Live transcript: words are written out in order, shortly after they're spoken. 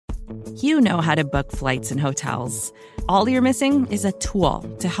You know how to book flights and hotels. All you're missing is a tool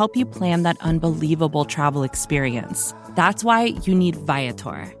to help you plan that unbelievable travel experience. That's why you need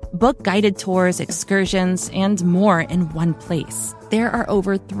Viator. Book guided tours, excursions, and more in one place. There are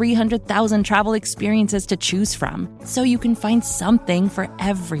over 300,000 travel experiences to choose from, so you can find something for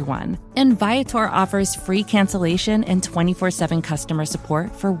everyone. And Viator offers free cancellation and 24/7 customer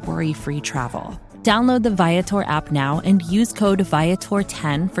support for worry-free travel. Download the Viator app now and use code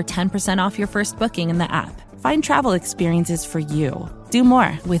Viator10 for 10% off your first booking in the app. Find travel experiences for you. Do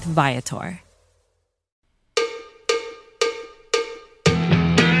more with Viator.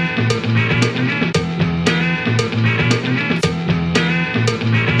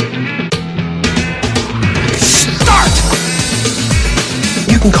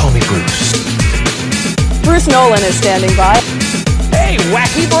 You can call me Bruce. Bruce Nolan is standing by. Hey,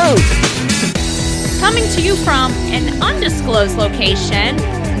 Wacky Bruce! Coming to you from an undisclosed location,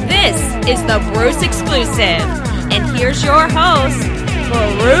 this is the Bruce Exclusive. And here's your host,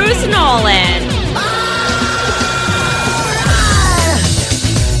 Bruce Nolan.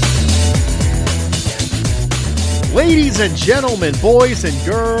 Ladies and gentlemen, boys and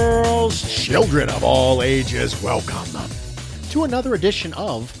girls, children of all ages, welcome to another edition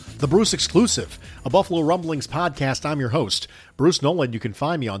of the Bruce Exclusive, a Buffalo Rumblings podcast. I'm your host, Bruce Nolan. You can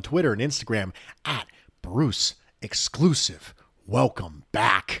find me on Twitter and Instagram at Bruce Exclusive. Welcome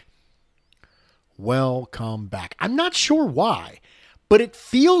back. Welcome back. I'm not sure why, but it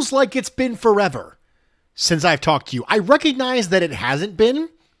feels like it's been forever since I've talked to you. I recognize that it hasn't been,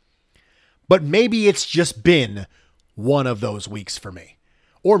 but maybe it's just been one of those weeks for me.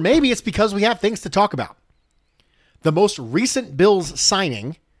 Or maybe it's because we have things to talk about. The most recent Bills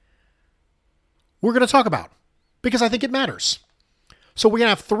signing we're going to talk about because I think it matters. So we're going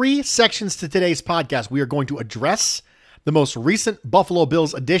to have 3 sections to today's podcast. We are going to address the most recent Buffalo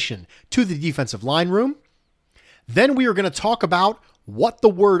Bills addition to the defensive line room. Then we are going to talk about what the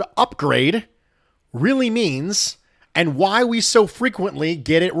word upgrade really means and why we so frequently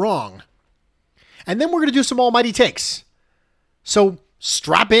get it wrong. And then we're going to do some almighty takes. So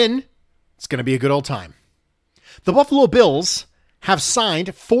strap in. It's going to be a good old time. The Buffalo Bills have signed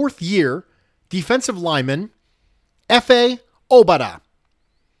 4th-year defensive lineman Efe Obada,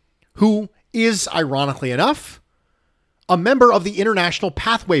 who is, ironically enough, a member of the International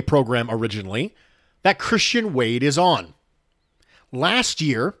Pathway Program originally that Christian Wade is on. Last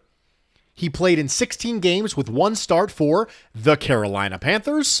year, he played in 16 games with 1 start for the Carolina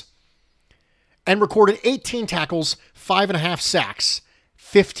Panthers and recorded 18 tackles, 5.5 sacks,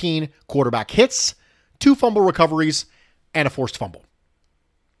 15 quarterback hits, 2 fumble recoveries, and a forced fumble.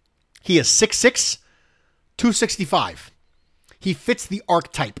 He is 6'6", 265. He fits the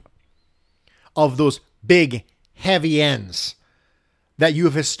archetype of those big, heavy ends that you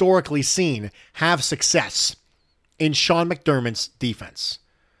have historically seen have success in Sean McDermott's defense.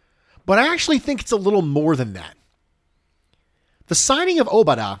 But I actually think it's a little more than that. The signing of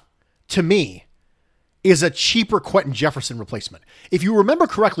Obada, to me, is a cheaper Quentin Jefferson replacement. If you remember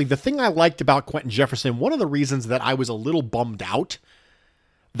correctly, the thing I liked about Quentin Jefferson, one of the reasons that I was a little bummed out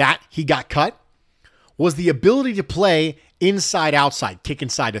that he got cut, was the ability to play inside-outside, kick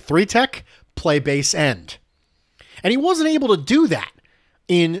inside a 3-tech, play base end. And he wasn't able to do that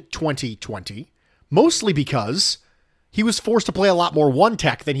in 2020, mostly because he was forced to play a lot more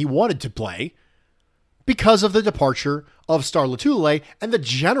 1-tech than he wanted to play because of the departure of Star Lotulelei and the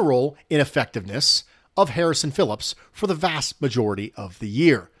general ineffectiveness of Harrison Phillips for the vast majority of the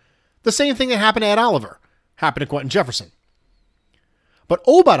year. The same thing that happened to Ed Oliver happened to Quentin Jefferson. But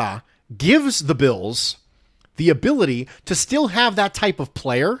Obada gives the Bills the ability to still have that type of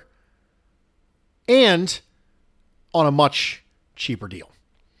player and on a much cheaper deal.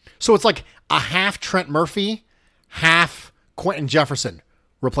 So it's like a half Trent Murphy, half Quentin Jefferson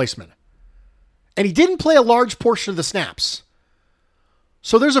replacement. And he didn't play a large portion of the snaps.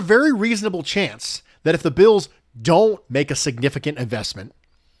 So there's a very reasonable chance that if the Bills don't make a significant investment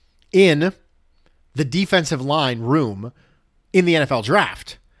in the defensive line room in the NFL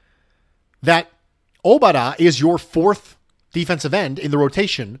draft, that Obada is your 4th defensive end in the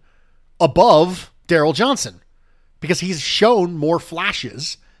rotation above Daryl Johnson because he's shown more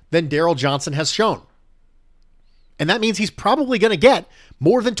flashes than Daryl Johnson has shown. And that means he's probably going to get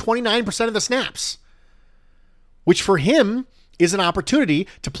more than 29% of the snaps, which for him is an opportunity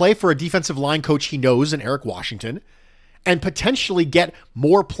to play for a defensive line coach he knows in Eric Washington and potentially get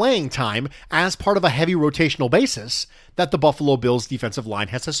more playing time as part of a heavy rotational basis that the Buffalo Bills defensive line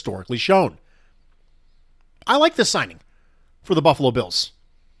has historically shown. I like this signing for the Buffalo Bills.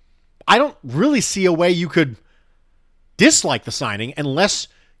 I don't really see a way you could dislike the signing unless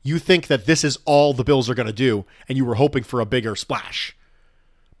you think that this is all the Bills are going to do, and you were hoping for a bigger splash.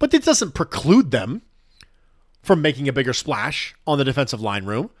 But it doesn't preclude them from making a bigger splash on the defensive line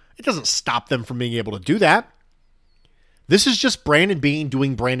room. It doesn't stop them from being able to do that. This is just Brandon Beane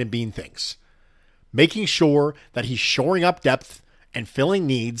doing Brandon Beane things. Making sure that he's shoring up depth and filling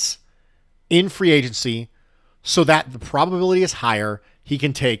needs in free agency so that the probability is higher he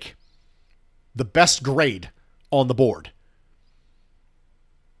can take the best grade on the board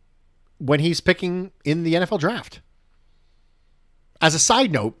when he's picking in the NFL draft. As a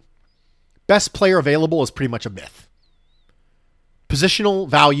side note, best player available is pretty much a myth. Positional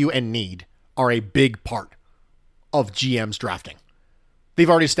value and need are a big part of GM's drafting. They've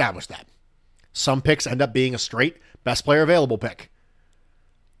already established that. Some picks end up being a straight best player available pick.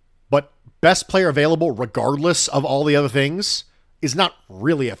 But best player available, regardless of all the other things, is not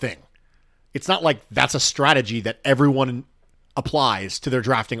really a thing. It's not like that's a strategy that everyone applies to their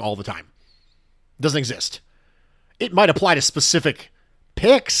drafting all the time. It doesn't exist. It might apply to specific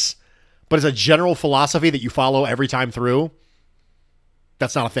picks, but as a general philosophy that you follow every time through,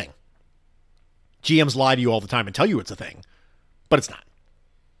 that's not a thing. GMs lie to you all the time and tell you it's a thing, but it's not.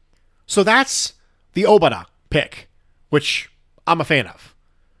 So that's the Obada pick, which I'm a fan of.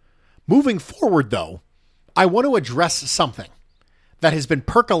 Moving forward, though, I want to address something that has been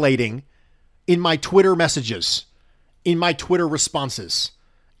percolating in my Twitter messages, in my Twitter responses,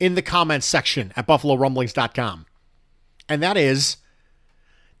 in the comments section at BuffaloRumblings.com. And that is,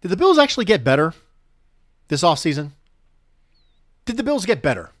 did the Bills actually get better this offseason? Did the Bills get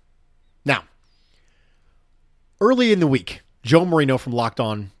better? Now, early in the week, Joe Marino from Locked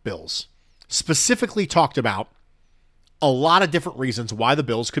On Bills specifically talked about a lot of different reasons why the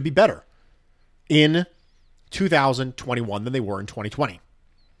Bills could be better in 2021 than they were in 2020.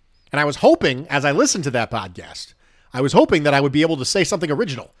 And I was hoping, as I listened to that podcast, I was hoping that I would be able to say something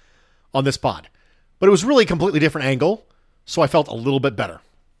original on this pod. But it was really a completely different angle, so I felt a little bit better.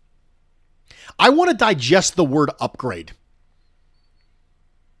 I want to digest the word upgrade,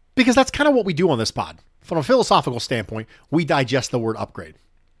 because that's kind of what we do on this pod. From a philosophical standpoint, we digest the word upgrade.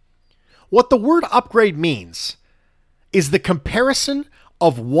 What the word upgrade means is the comparison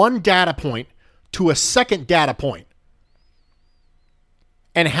of one data point to a second data point,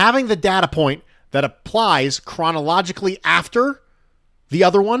 and having the data point that applies chronologically after the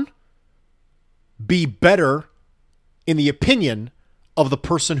other one be better in the opinion of the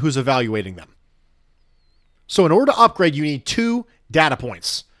person who's evaluating them. So in order to upgrade, you need two data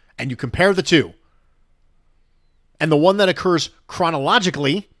points, and you compare the two. And the one that occurs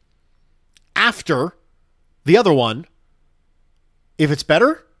chronologically after the other one, if it's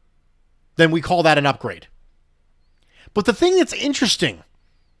better, then we call that an upgrade. But the thing that's interesting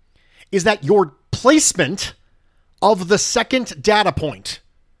is that your placement of the second data point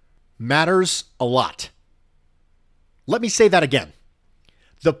matters a lot. Let me say that again.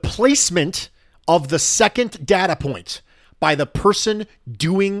 The placement of the second data point by the person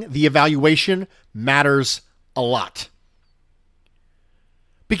doing the evaluation matters a lot.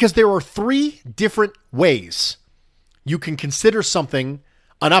 Because there are three different ways you can consider something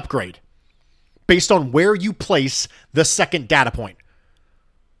an upgrade based on where you place the second data point.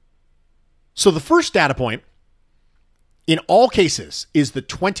 So the first data point, in all cases, is the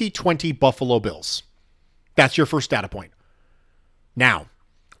 2020 Buffalo Bills. That's your first data point. Now,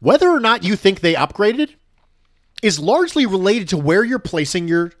 whether or not you think they upgraded is largely related to where you're placing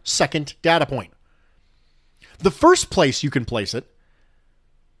your second data point. The first place you can place it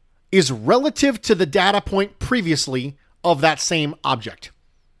is relative to the data point previously of that same object.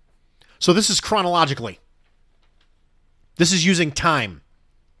 So this is chronologically. This is using time.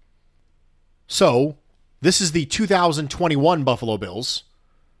 So this is the 2021 Buffalo Bills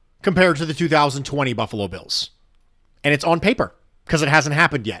compared to the 2020 Buffalo Bills. And it's on paper because it hasn't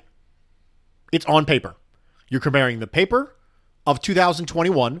happened yet. It's on paper. You're comparing the paper of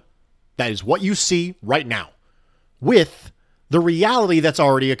 2021, that is what you see right now, with the reality that's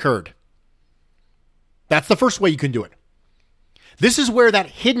already occurred. That's the first way you can do it. This is where that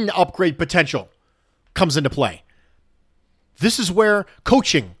hidden upgrade potential comes into play. This is where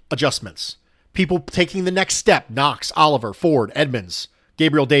coaching adjustments, people taking the next step, Knox, Oliver, Ford, Edmonds,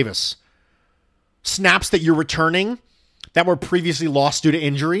 Gabriel Davis, snaps that you're returning that were previously lost due to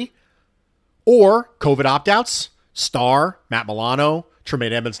injury, or COVID opt-outs, Starr, Matt Milano,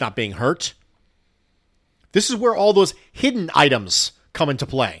 Tremaine Edmonds not being hurt. This is where all those hidden items come into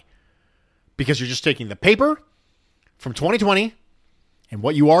play, because you're just taking the paper from 2020 and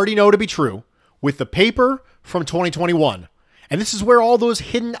what you already know to be true with the paper from 2021. And this is where all those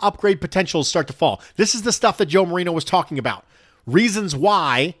hidden upgrade potentials start to fall. This is the stuff that Joe Marino was talking about reasons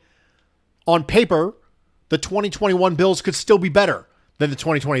why, on paper, the 2021 Bills could still be better than the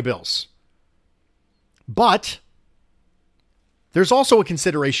 2020 Bills. But there's also a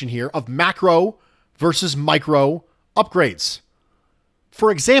consideration here of macro versus micro upgrades.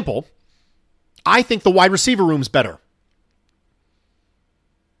 For example, I think the wide receiver room's better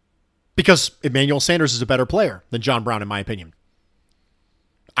because Emmanuel Sanders is a better player than John Brown, in my opinion.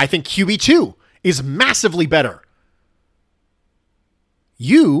 I think QB2 is massively better.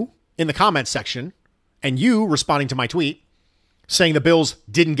 You, in the comments section, and you responding to my tweet saying the Bills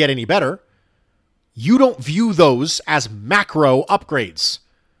didn't get any better, you don't view those as macro upgrades.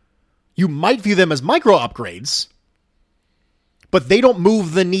 You might view them as micro upgrades, but they don't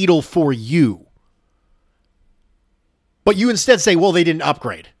move the needle for you. But you instead say, well, they didn't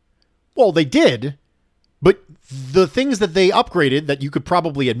upgrade. Well, they did, but the things that they upgraded that you could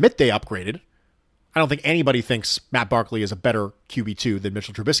probably admit they upgraded, I don't think anybody thinks Matt Barkley is a better QB2 than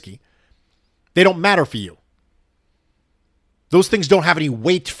Mitchell Trubisky. They don't matter for you. Those things don't have any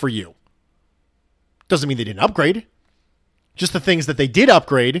weight for you. Doesn't mean they didn't upgrade. Just the things that they did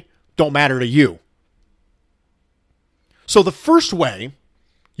upgrade don't matter to you. So the first way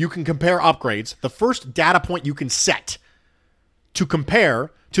you can compare upgrades, the first data point you can set to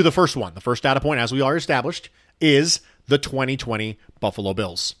compare to the first one, the first data point, as we already established, is the 2020 Buffalo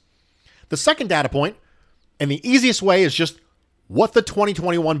Bills. The second data point, and the easiest way, is just what the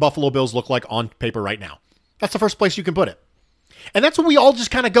 2021 Buffalo Bills look like on paper right now. That's the first place you can put it. And that's what we all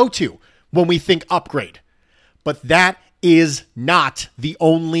just kind of go to when we think upgrade. But that is not the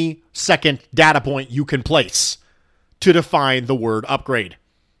only second data point you can place to define the word upgrade.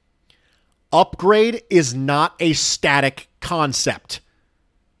 Upgrade is not a static concept.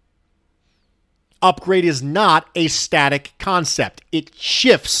 Upgrade is not a static concept. It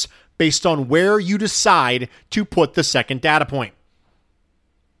shifts based on where you decide to put the second data point.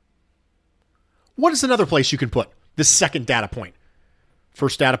 What is another place you can put the second data point?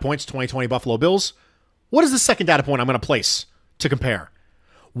 First data point's 2020 Buffalo Bills. What is the second data point I'm going to place to compare?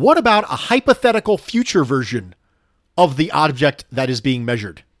 What about a hypothetical future version of the object that is being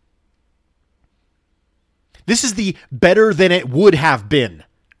measured? This is the better than it would have been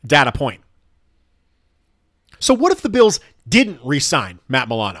data point. So what if the Bills didn't re-sign Matt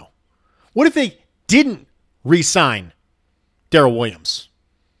Milano? What if they didn't re-sign Darrell Williams?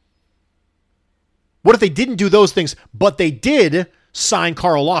 What if they didn't do those things, but they did sign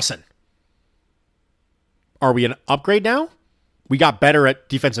Carl Lawson? Are we an upgrade now? We got better at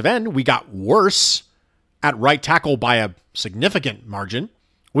defensive end. We got worse at right tackle by a significant margin.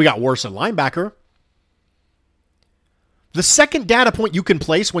 We got worse at linebacker. The second data point you can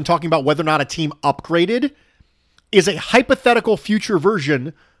place when talking about whether or not a team upgraded is a hypothetical future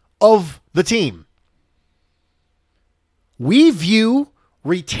version of the team. We view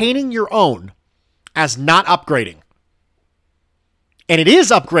retaining your own as not upgrading. And it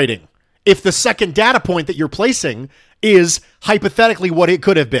is upgrading if the second data point that you're placing is hypothetically what it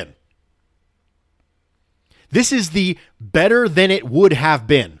could have been. This is the better than it would have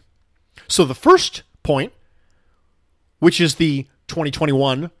been. So the first point, which is the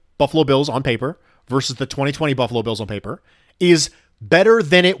 2021 Buffalo Bills on paper versus the 2020 Buffalo Bills on paper, is better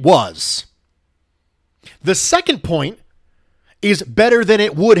than it was. The second point is better than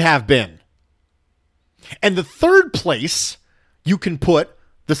it would have been. And the third place you can put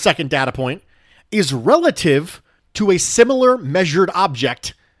the second data point is relative to a similar measured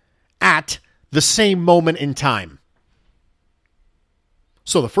object at the same moment in time.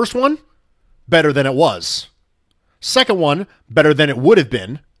 So the first one, better than it was. Second one, better than it would have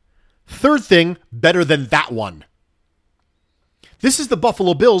been. Third thing, better than that one. This is the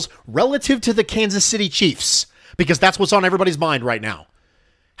Buffalo Bills relative to the Kansas City Chiefs, because that's what's on everybody's mind right now.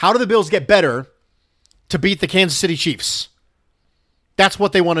 How do the Bills get better to beat the Kansas City Chiefs? That's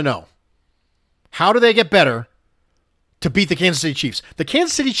what they want to know. How do they get better to beat the Kansas City Chiefs? The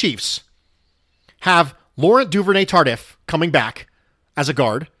Kansas City Chiefs have Laurent Duvernay-Tardif coming back as a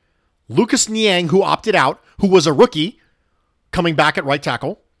guard, Lucas Niang, who opted out, who was a rookie, coming back at right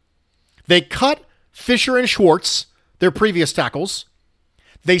tackle. They cut Fisher and Schwartz, their previous tackles.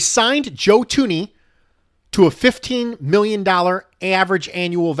 They signed Joe Thuney to a $15 million average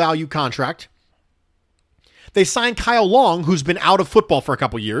annual value contract. They signed Kyle Long, who's been out of football for a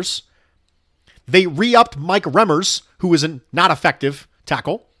couple years. They re-upped Mike Remmers, who is a not effective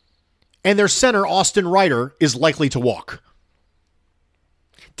tackle. And their center, Austin Ryder, is likely to walk.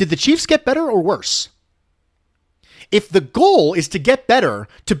 Did the Chiefs get better or worse? If the goal is to get better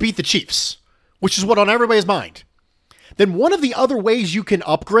to beat the Chiefs, which is what on everybody's mind, then one of the other ways you can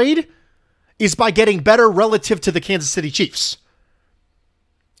upgrade is by getting better relative to the Kansas City Chiefs.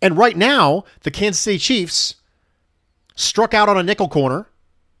 And right now, the Kansas City Chiefs struck out on a nickel corner.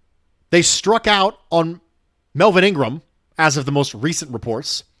 They struck out on Melvin Ingram, as of the most recent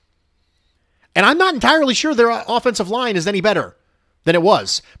reports. And I'm not entirely sure their offensive line is any better than it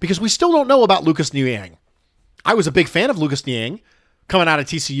was, because we still don't know about Lucas Niang. I was a big fan of Lucas Niang coming out of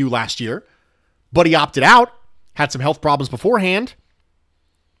TCU last year, but he opted out, had some health problems beforehand.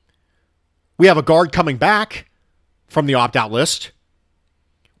 We have a guard coming back from the opt-out list.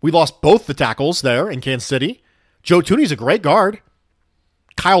 We lost both the tackles there in Kansas City. Joe Thuney's a great guard.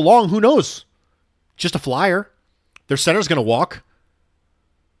 Kyle Long, who knows? Just a flyer. Their center's going to walk.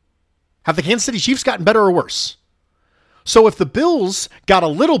 Have the Kansas City Chiefs gotten better or worse? So if the Bills got a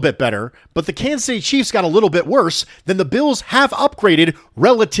little bit better, but the Kansas City Chiefs got a little bit worse, then the Bills have upgraded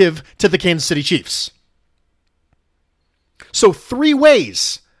relative to the Kansas City Chiefs. So 3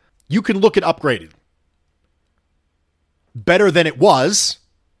 ways you can look at upgraded. Better than it was,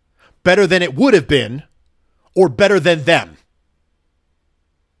 better than it would have been, or better than them.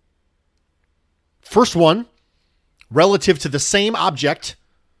 First one, relative to the same object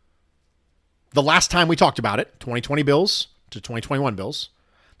the last time we talked about it, 2020 Bills to 2021 Bills.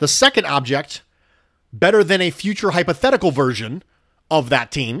 The second object, better than a future hypothetical version of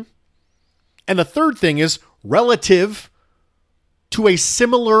that team. And the third thing is relative to a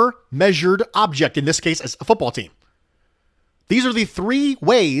similar measured object, in this case, as a football team. These are the 3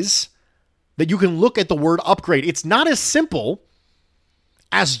 ways that you can look at the word upgrade. It's not as simple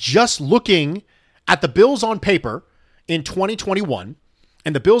as just looking at the Bills on paper in 2021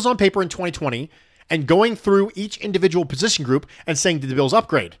 and the Bills on paper in 2020 and going through each individual position group and saying, did the Bills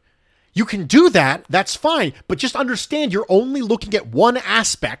upgrade? You can do that, that's fine, but just understand you're only looking at one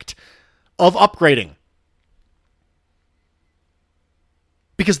aspect of upgrading.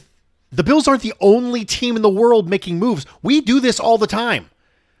 Because the Bills aren't the only team in the world making moves. We do this all the time.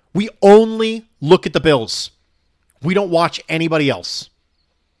 We only look at the Bills. We don't watch anybody else.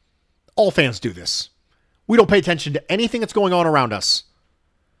 All fans do this. We don't pay attention to anything that's going on around us.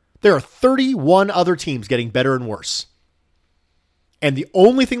 There are 31 other teams getting better and worse. And the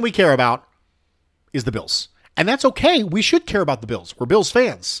only thing we care about is the Bills. And that's okay. We should care about the Bills. We're Bills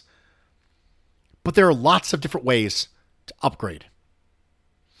fans. But there are lots of different ways to upgrade.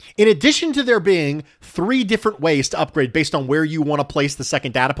 In addition to there being 3 different ways to upgrade based on where you want to place the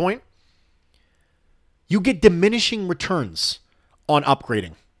second data point, you get diminishing returns on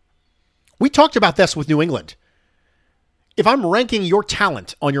upgrading. We talked about this with New England. If I'm ranking your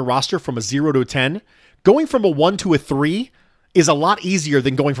talent on your roster from a 0 to a 10, going from a 1 to a 3 is a lot easier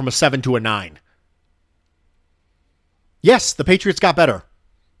than going from a 7 to a 9. Yes, the Patriots got better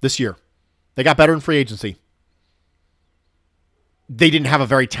this year. They got better in free agency. They didn't have a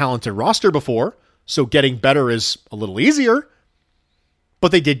very talented roster before, so getting better is a little easier,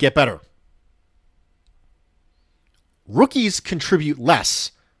 but they did get better. Rookies contribute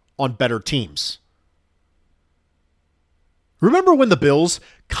less on better teams. Remember when the Bills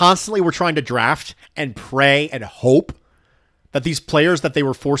constantly were trying to draft and pray and hope that these players that they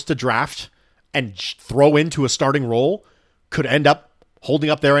were forced to draft and throw into a starting role could end up holding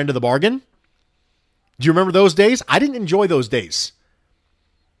up their end of the bargain? Do you remember those days? I didn't enjoy those days.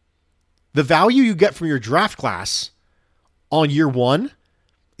 The value you get from your draft class on year 1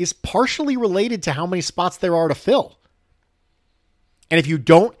 is partially related to how many spots there are to fill. And if you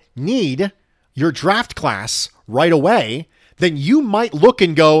don't need your draft class right away, then you might look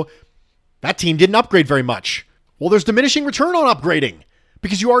and go, that team didn't upgrade very much. Well, there's diminishing return on upgrading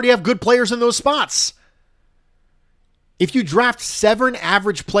because you already have good players in those spots. If you draft 7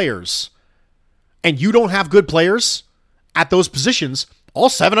 average players and you don't have good players at those positions, all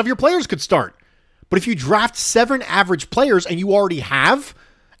 7 of your players could start. But if you draft 7 average players and you already have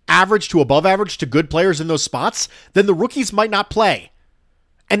average to above average to good players in those spots, then the rookies might not play.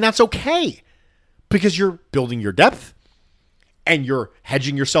 And that's okay because you're building your depth and you're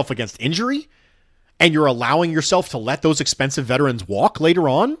hedging yourself against injury and you're allowing yourself to let those expensive veterans walk later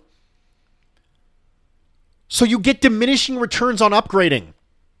on. So you get diminishing returns on upgrading.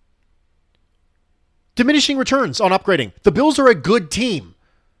 Diminishing returns on upgrading. The Bills are a good team.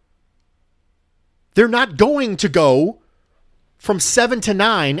 They're not going to go from 7 to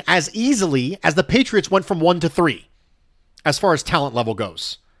 9 as easily as the Patriots went from 1 to 3, as far as talent level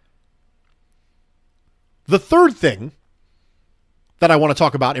goes. The third thing that I want to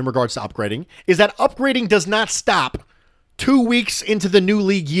talk about in regards to upgrading is that upgrading does not stop 2 weeks into the new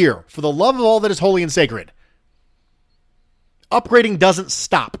league year. For the love of all that is holy and sacred. Upgrading doesn't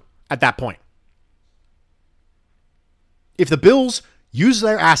stop at that point. If the Bills use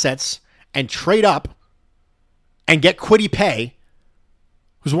their assets and trade up and get quitty pay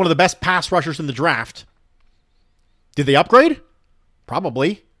who's one of the best pass rushers in the draft. Did they upgrade?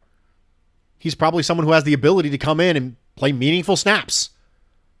 Probably. He's probably someone who has the ability to come in and play meaningful snaps.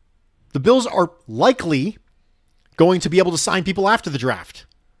 The Bills are likely going to be able to sign people after the draft.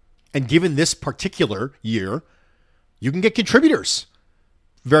 And given this particular year, you can get contributors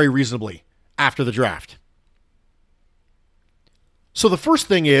very reasonably after the draft. So the first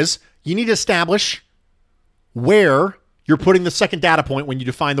thing is you need to establish where you're putting the second data point when you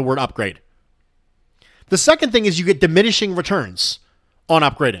define the word upgrade. The second thing is you get diminishing returns on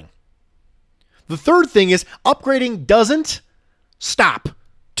upgrading. The third thing is upgrading doesn't stop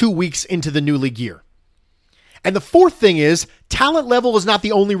 2 weeks into the new league year. And the fourth thing is talent level is not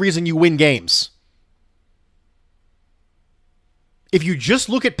the only reason you win games. If you just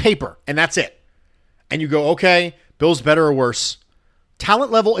look at paper and that's it, and you go, okay, Bills better or worse,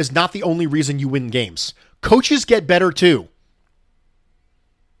 talent level is not the only reason you win games. Coaches get better too.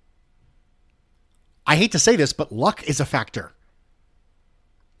 I hate to say this, but luck is a factor.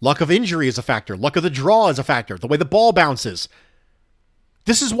 Luck of injury is a factor. Luck of the draw is a factor. The way the ball bounces.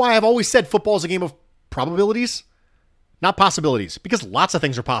 This is why I've always said football is a game of probabilities, not possibilities, because lots of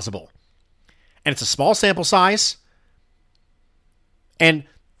things are possible. And it's a small sample size. And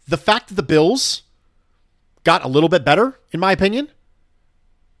the fact that the Bills got a little bit better, in my opinion,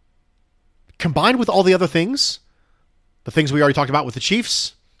 combined with all the other things, the things we already talked about with the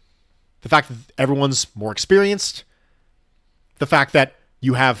Chiefs, the fact that everyone's more experienced, the fact that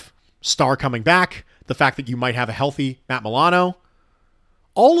you have Starr coming back, the fact that you might have a healthy Matt Milano,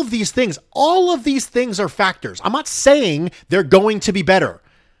 all of these things are factors. I'm not saying they're going to be better.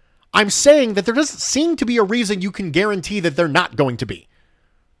 I'm saying that there doesn't seem to be a reason you can guarantee that they're not going to be.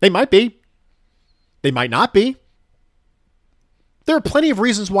 They might be. They might not be. There are plenty of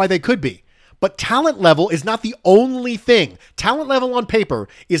reasons why they could be. But talent level is not the only thing. Talent level on paper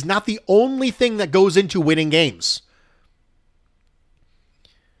is not the only thing that goes into winning games.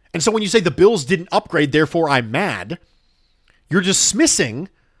 And so when you say the Bills didn't upgrade, therefore I'm mad, you're dismissing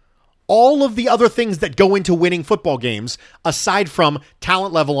all of the other things that go into winning football games aside from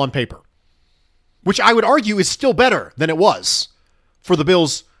talent level on paper, which I would argue is still better than it was for the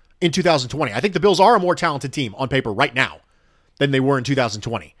Bills in 2020. I think the Bills are a more talented team on paper right now than they were in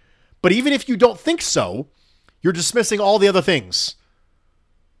 2020. But even if you don't think so, you're dismissing all the other things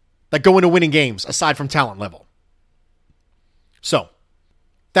that go into winning games aside from talent level. So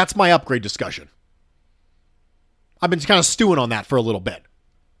that's my upgrade discussion. I've been kind of stewing on that for a little bit.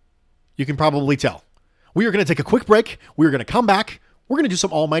 You can probably tell. We are going to take a quick break. We are going to come back. We're going to do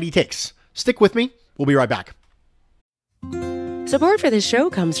some almighty takes. Stick with me. We'll be right back. Support for this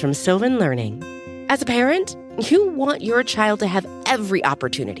show comes from Sylvan Learning. As a parent, you want your child to have every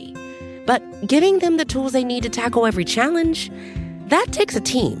opportunity. But giving them the tools they need to tackle every challenge, that takes a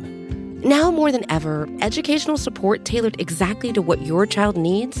team. Now more than ever, educational support tailored exactly to what your child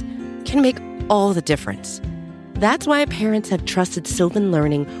needs can make all the difference. That's why parents have trusted Sylvan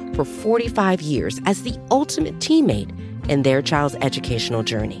Learning for 45 years as the ultimate teammate in their child's educational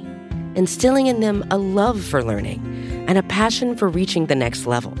journey, instilling in them a love for learning and a passion for reaching the next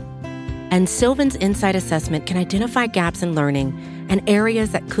level. And Sylvan's Insight Assessment can identify gaps in learning and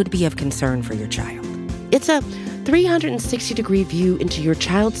areas that could be of concern for your child. It's a 360-degree view into your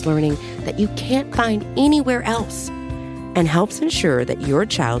child's learning that you can't find anywhere else, and helps ensure that your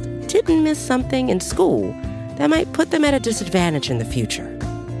child didn't miss something in school that might put them at a disadvantage in the future.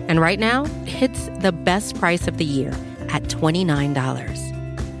 And right now, it's the best price of the year at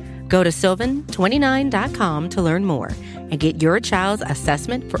 $29. Go to sylvan29.com to learn more and get your child's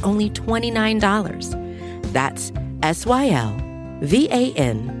assessment for only $29. That's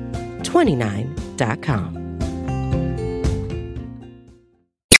SYLVAN29.com.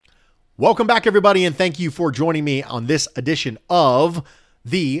 Welcome back, everybody, and thank you for joining me on this edition of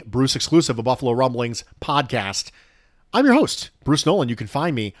the Bruce Exclusive, a Buffalo Rumblings podcast. I'm your host, Bruce Nolan. You can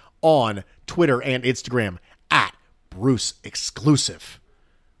find me on Twitter and Instagram at Bruce Exclusive.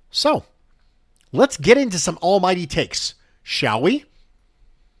 So, let's get into some almighty takes, shall we?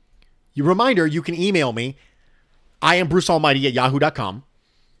 Your reminder, you can email me. I am BruceAlmighty@yahoo.com,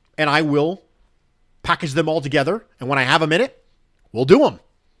 and I will package them all together, and when I have a minute, we'll do them.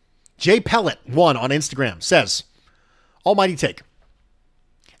 JPellet1 on Instagram says, almighty take.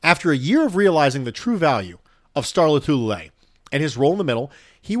 After a year of realizing the true value of Starr Lotulelei and his role in the middle,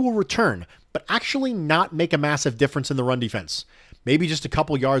 he will return, but actually not make a massive difference in the run defense. Maybe just a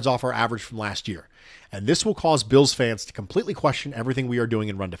couple yards off our average from last year. And this will cause Bills fans to completely question everything we are doing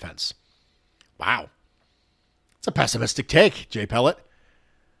in run defense. Wow. It's a pessimistic take, Jay Pellet.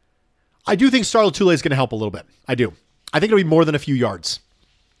 I do think Starr Lotulelei is going to help a little bit. I do. I think it'll be more than a few yards.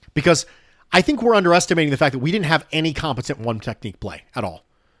 because I think we're underestimating the fact that we didn't have any competent one technique play at all.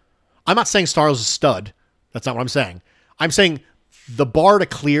 I'm not saying Styles is a stud. That's not what I'm saying. I'm saying the bar to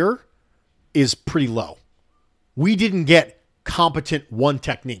clear is pretty low. We didn't get competent one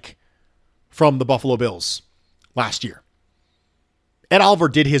technique from the Buffalo Bills last year. Ed Oliver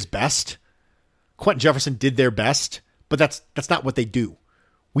did his best. Quentin Jefferson did their best, but that's not what they do.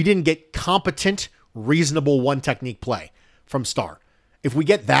 We didn't get competent, reasonable one technique play from Star. If we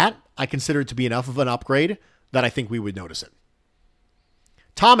get that, I consider it to be enough of an upgrade that I think we would notice it.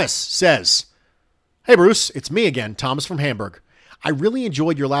 Thomas says, "Hey Bruce, it's me again, Thomas from Hamburg. I really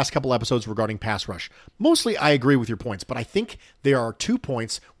enjoyed your last couple episodes regarding pass rush. Mostly I agree with your points, but I think there are 2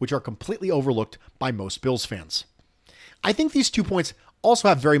 points which are completely overlooked by most Bills fans. I think these 2 points also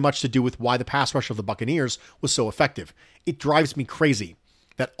have very much to do with why the pass rush of the Buccaneers was so effective. It drives me crazy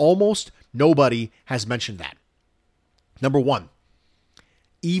that almost nobody has mentioned that. Number 1,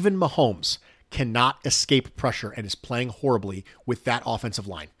 even Mahomes cannot escape pressure and is playing horribly with that offensive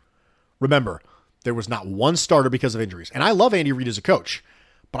line. Remember, there was not one starter because of injuries. And I love Andy Reid as a coach,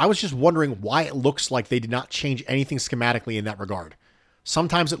 but I was just wondering why it looks like they did not change anything schematically in that regard.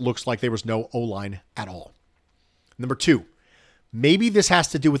 Sometimes it looks like there was no O-line at all. Number 2, maybe this has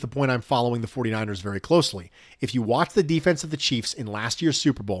to do with the point I'm following the 49ers very closely. If you watch the defense of the Chiefs in last year's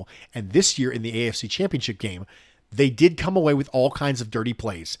Super Bowl and this year in the AFC Championship game, they did come away with all kinds of dirty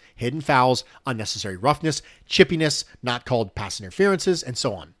plays, hidden fouls, unnecessary roughness, chippiness, not called pass interferences, and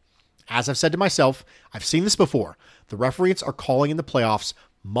so on. As I've said to myself, I've seen this before. The referees are calling in the playoffs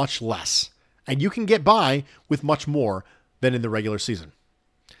much less, and you can get by with much more than in the regular season.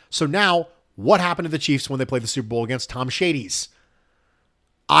 So now, what happened to the Chiefs when they played the Super Bowl against Tom Shady's?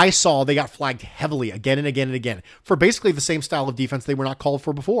 I saw they got flagged heavily again and again and again for basically the same style of defense they were not called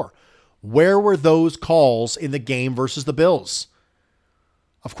for before. Where were those calls in the game versus the Bills?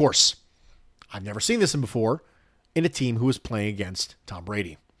 Of course, I've never seen this before in a team who is playing against Tom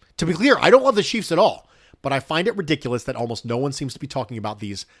Brady. To be clear, I don't love the Chiefs at all, but I find it ridiculous that almost no one seems to be talking about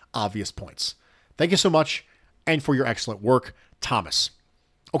these obvious points. Thank you so much, and for your excellent work, Thomas.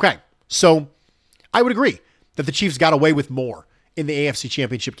 Okay, so I would agree that the Chiefs got away with more in the AFC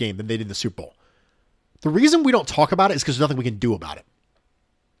Championship game than they did in the Super Bowl. The reason we don't talk about it is because there's nothing we can do about it.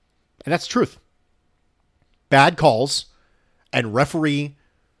 And that's the truth. Bad calls and referee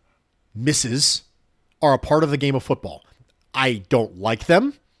misses are a part of the game of football. I don't like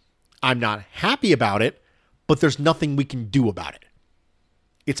them. I'm not happy about it, but there's nothing we can do about it.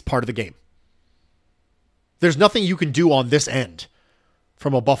 It's part of the game. There's nothing you can do on this end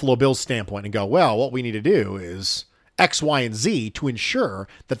from a Buffalo Bills standpoint and go, well, what we need to do is X, Y, and Z to ensure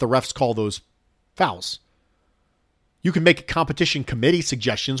that the refs call those fouls. You can make competition committee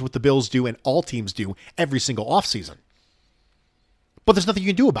suggestions, what the Bills do and all teams do every single offseason. But there's nothing you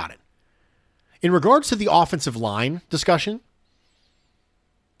can do about it. In regards to the offensive line discussion,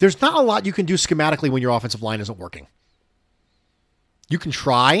 there's not a lot you can do schematically when your offensive line isn't working. You can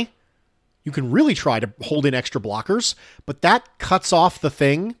try. You can really try to hold in extra blockers, but that cuts off the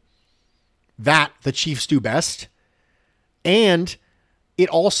thing that the Chiefs do best. And it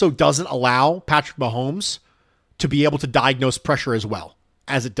also doesn't allow Patrick Mahomes to be able to diagnose pressure as well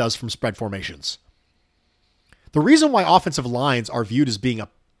as it does from spread formations. The reason why offensive lines are viewed as being a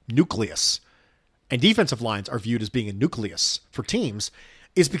nucleus and defensive lines are viewed as being a nucleus for teams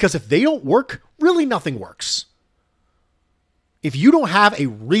is because if they don't work, really nothing works. If you don't have a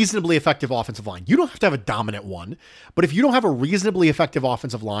reasonably effective offensive line, you don't have to have a dominant one, but if you don't have a reasonably effective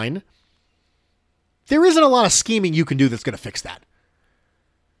offensive line, there isn't a lot of scheming you can do that's going to fix that.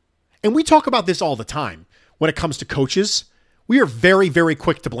 And we talk about this all the time. When it comes to coaches, we are very, very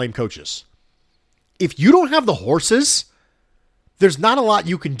quick to blame coaches. If you don't have the horses, there's not a lot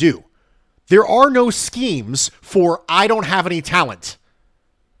you can do. There are no schemes for I don't have any talent.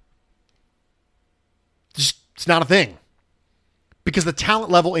 It's not a thing. Because the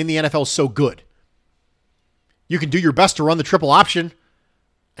talent level in the NFL is so good. You can do your best to run the triple option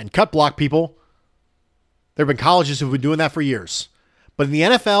and cut block people. There have been colleges who've been doing that for years. But in the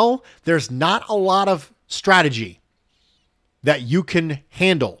NFL, there's not a lot of strategy that you can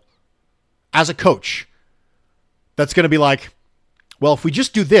handle as a coach that's going to be like, well, if we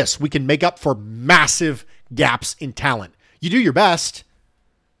just do this, we can make up for massive gaps in talent. You do your best,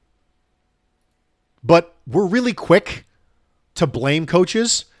 but we're really quick to blame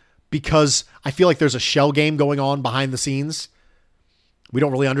coaches because I feel like there's a shell game going on behind the scenes. We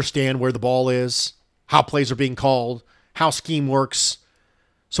don't really understand where the ball is, how plays are being called, how scheme works.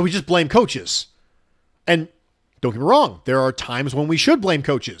 So we just blame coaches. And don't get me wrong, there are times when we should blame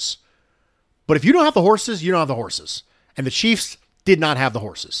coaches. But if you don't have the horses, you don't have the horses. And the Chiefs did not have the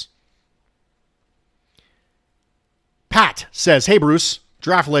horses. Pat says, hey, Bruce,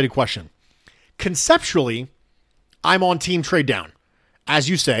 draft-related question. Conceptually, I'm on team trade down. As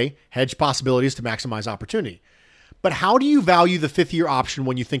you say, hedge possibilities to maximize opportunity. But how do you value the fifth-year option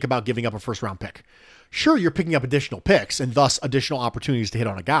when you think about giving up a first-round pick? Sure, you're picking up additional picks and thus additional opportunities to hit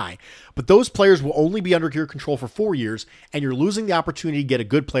on a guy, but those players will only be under your control for 4 years, and you're losing the opportunity to get a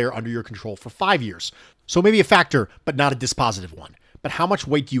good player under your control for 5 years. So maybe a factor, but not a dispositive one. But how much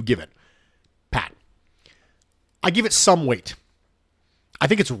weight do you give it? Pat, I give it some weight. I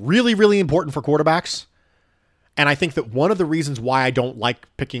think it's really, really important for quarterbacks. And I think that one of the reasons why I don't like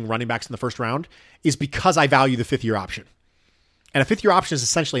picking running backs in the first round is because I value the fifth-year option. And a fifth-year option is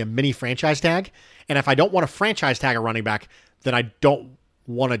essentially a mini franchise tag. And if I don't want to franchise tag a running back, then I don't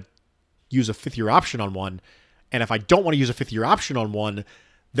want to use a fifth-year option on one. And if I don't want to use a fifth-year option on one,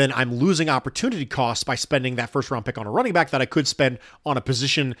 then I'm losing opportunity costs by spending that first-round pick on a running back that I could spend on a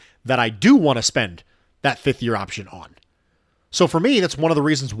position that I do want to spend that fifth-year option on. So for me, that's one of the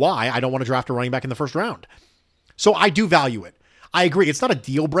reasons why I don't want to draft a running back in the first round. So I do value it. I agree. It's not a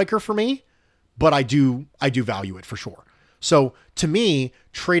deal breaker for me, but I do value it for sure. So to me,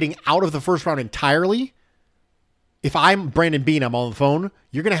 trading out of the first round entirely, if I'm Brandon Beane, I'm on the phone,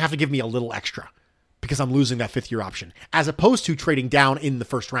 you're going to have to give me a little extra because I'm losing that fifth-year option, as opposed to trading down in the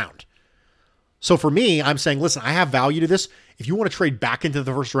first round. So for me, I'm saying, listen, I have value to this. If you want to trade back into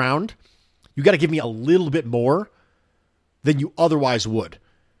the first round, you got to give me a little bit more than you otherwise would.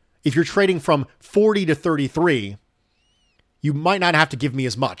 If you're trading from 40 to 33, you might not have to give me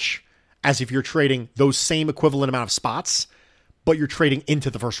as much as if you're trading those same equivalent amount of spots, but you're trading into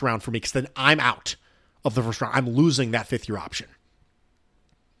the first round for me, because then I'm out of the first round. I'm losing that fifth-year option.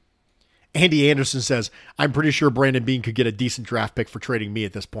 Andy Anderson says, I'm pretty sure Brandon Beane could get a decent draft pick for trading me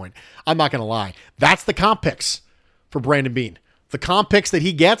at this point. I'm not going to lie. That's the comp picks for Brandon Beane. The comp picks that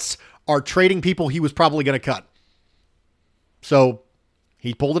he gets are trading people he was probably going to cut. So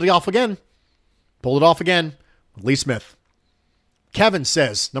he pulled it off again. With Lee Smith. Kevin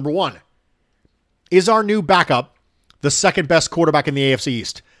says, number 1, is our new backup the second best quarterback in the AFC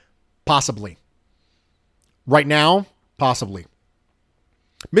East? Possibly. Right now, possibly.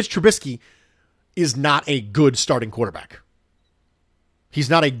 Mitch Trubisky is not a good starting quarterback. He's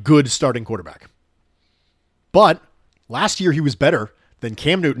not a good starting quarterback. But last year he was better than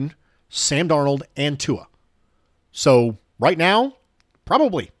Cam Newton, Sam Darnold, and Tua. So right now,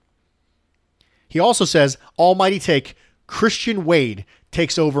 probably. He also says, almighty take, Christian Wade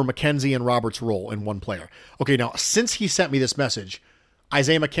takes over McKenzie and Roberts' role in one player. Okay, now, since he sent me this message,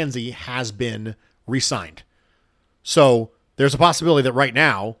 Isaiah McKenzie has been re-signed. So there's a possibility that right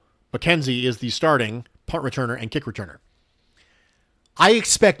now, McKenzie is the starting punt returner and kick returner. I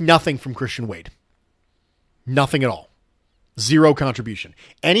expect nothing from Christian Wade. Nothing at all. Zero contribution.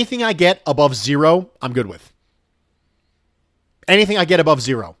 Anything I get above 0, I'm good with. Anything I get above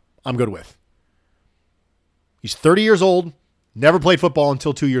 0, I'm good with. He's 30 years old, never played football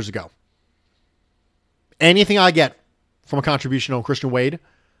until 2 years ago. Anything I get from a contribution on Christian Wade,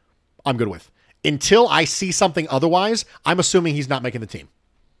 I'm good with. Until I see something otherwise, I'm assuming he's not making the team.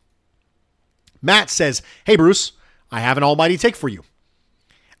 Matt says, hey, Bruce, I have an almighty take for you.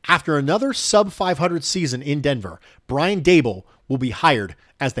 After another sub-500 season in Denver, Brian Daboll will be hired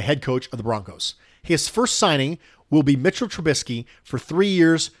as the head coach of the Broncos. His first signing will be Mitchell Trubisky for 3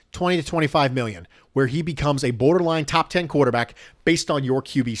 years, $20 to $25 million, where he becomes a borderline top 10 quarterback based on your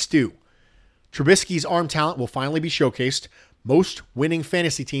QB stew. Trubisky's arm talent will finally be showcased. Most winning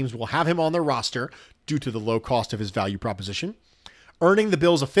fantasy teams will have him on their roster due to the low cost of his value proposition, earning the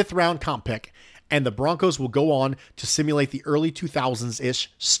Bills a 5th-round comp pick, and the Broncos will go on to simulate the early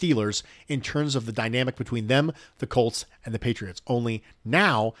 2000s-ish Steelers in terms of the dynamic between them, the Colts, and the Patriots. Only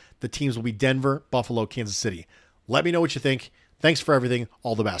now the teams will be Denver, Buffalo, Kansas City. Let me know what you think. Thanks for everything.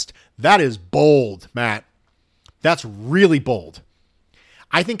 All the best. That is bold, Matt. That's really bold.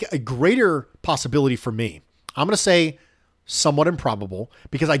 I think a greater possibility for me, I'm going to say somewhat improbable,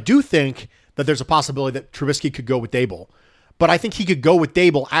 because I do think that there's a possibility that Trubisky could go with Daboll. But I think he could go with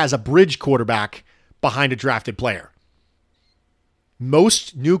Daboll as a bridge quarterback behind a drafted player.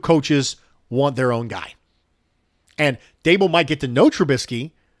 Most new coaches want their own guy. And Daboll might get to know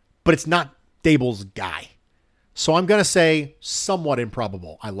Trubisky, but it's not Daboll's guy. So I'm going to say somewhat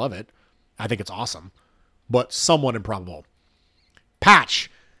improbable. I love it. I think it's awesome, but somewhat improbable.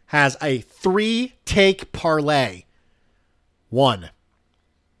 Patch has a 3-take parlay. 1.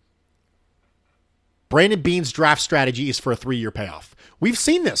 Brandon Beane's draft strategy is for a 3-year payoff. We've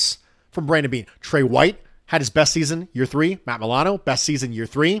seen this from Brandon Beane. Trey White had his best season year 3. Matt Milano, best season year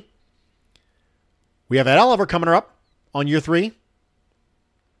 3. We have Ed Oliver coming up on year 3.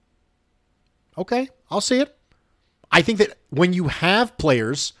 Okay, I'll see it. I think that when you have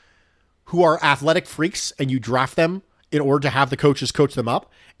players who are athletic freaks and you draft them in order to have the coaches coach them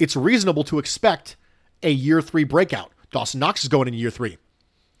up, it's reasonable to expect a year 3 breakout. Dawson Knox is going in year 3.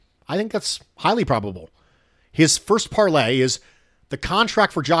 I think that's highly probable. His first parlay is the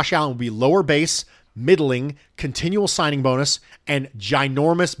contract for Josh Allen will be lower base, middling, continual signing bonus, and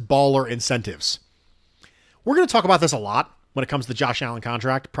ginormous baller incentives. We're going to talk about this a lot when it comes to the Josh Allen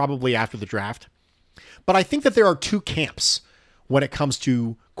contract, probably after the draft. But I think that there are 2 camps when it comes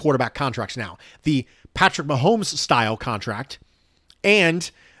to quarterback contracts now. The Patrick Mahomes style contract and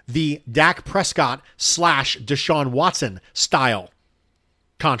the Dak Prescott / Deshaun Watson style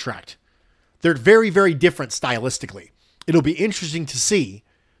contract. They're very, very different stylistically. It'll be interesting to see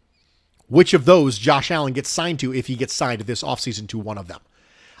which of those Josh Allen gets signed to if he gets signed this offseason to one of them.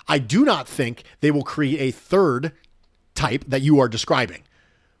 I do not think they will create a third type that you are describing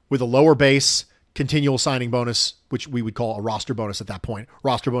with a lower base, continual signing bonus, which we would call a roster bonus at that point.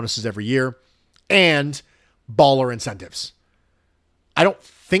 Roster bonuses every year, and baller incentives. I don't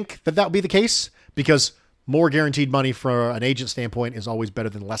think that would be the case because more guaranteed money from an agent standpoint is always better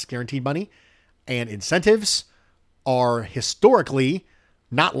than less guaranteed money. And incentives are historically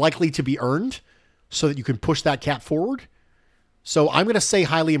not likely to be earned so that you can push that cap forward. So I'm going to say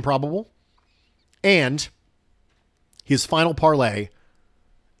highly improbable. And his final parlay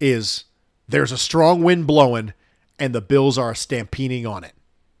is there's a strong wind blowing and the Bills are stampeding on it.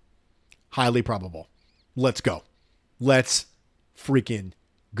 Highly probable. Let's go. Let's freaking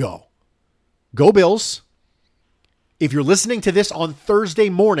go. Go Bills. If you're listening to this on Thursday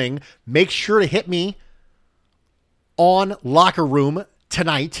morning, make sure to hit me on Locker Room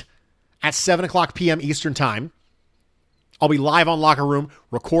tonight at 7 o'clock p.m. Eastern Time. I'll be live on Locker Room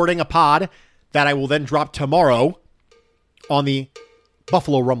recording a pod that I will then drop tomorrow on the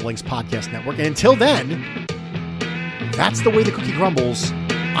Buffalo Rumblings Podcast Network. And until then, that's the way the cookie crumbles.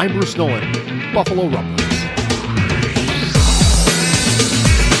 I'm Bruce Nolan, Buffalo Rumblings.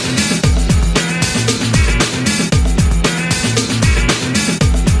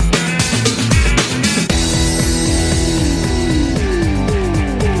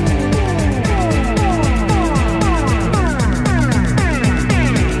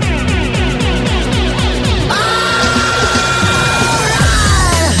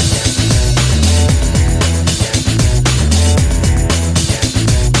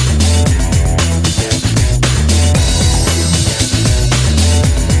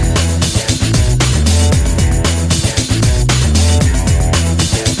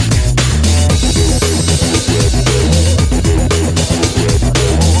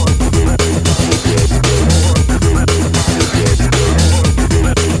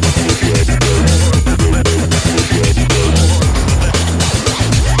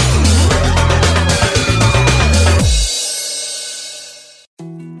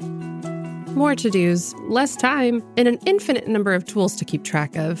 More to-dos, less time, and an infinite number of tools to keep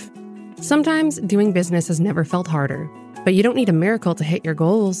track of. Sometimes doing business has never felt harder, but you don't need a miracle to hit your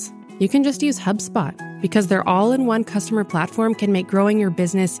goals. You can just use HubSpot, because their all-in-one customer platform can make growing your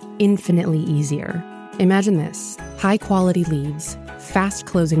business infinitely easier. Imagine this: high-quality leads, fast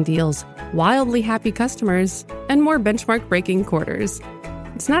closing deals, wildly happy customers, and more benchmark-breaking quarters.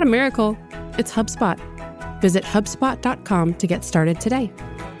 It's not a miracle, it's HubSpot. Visit HubSpot.com to get started today.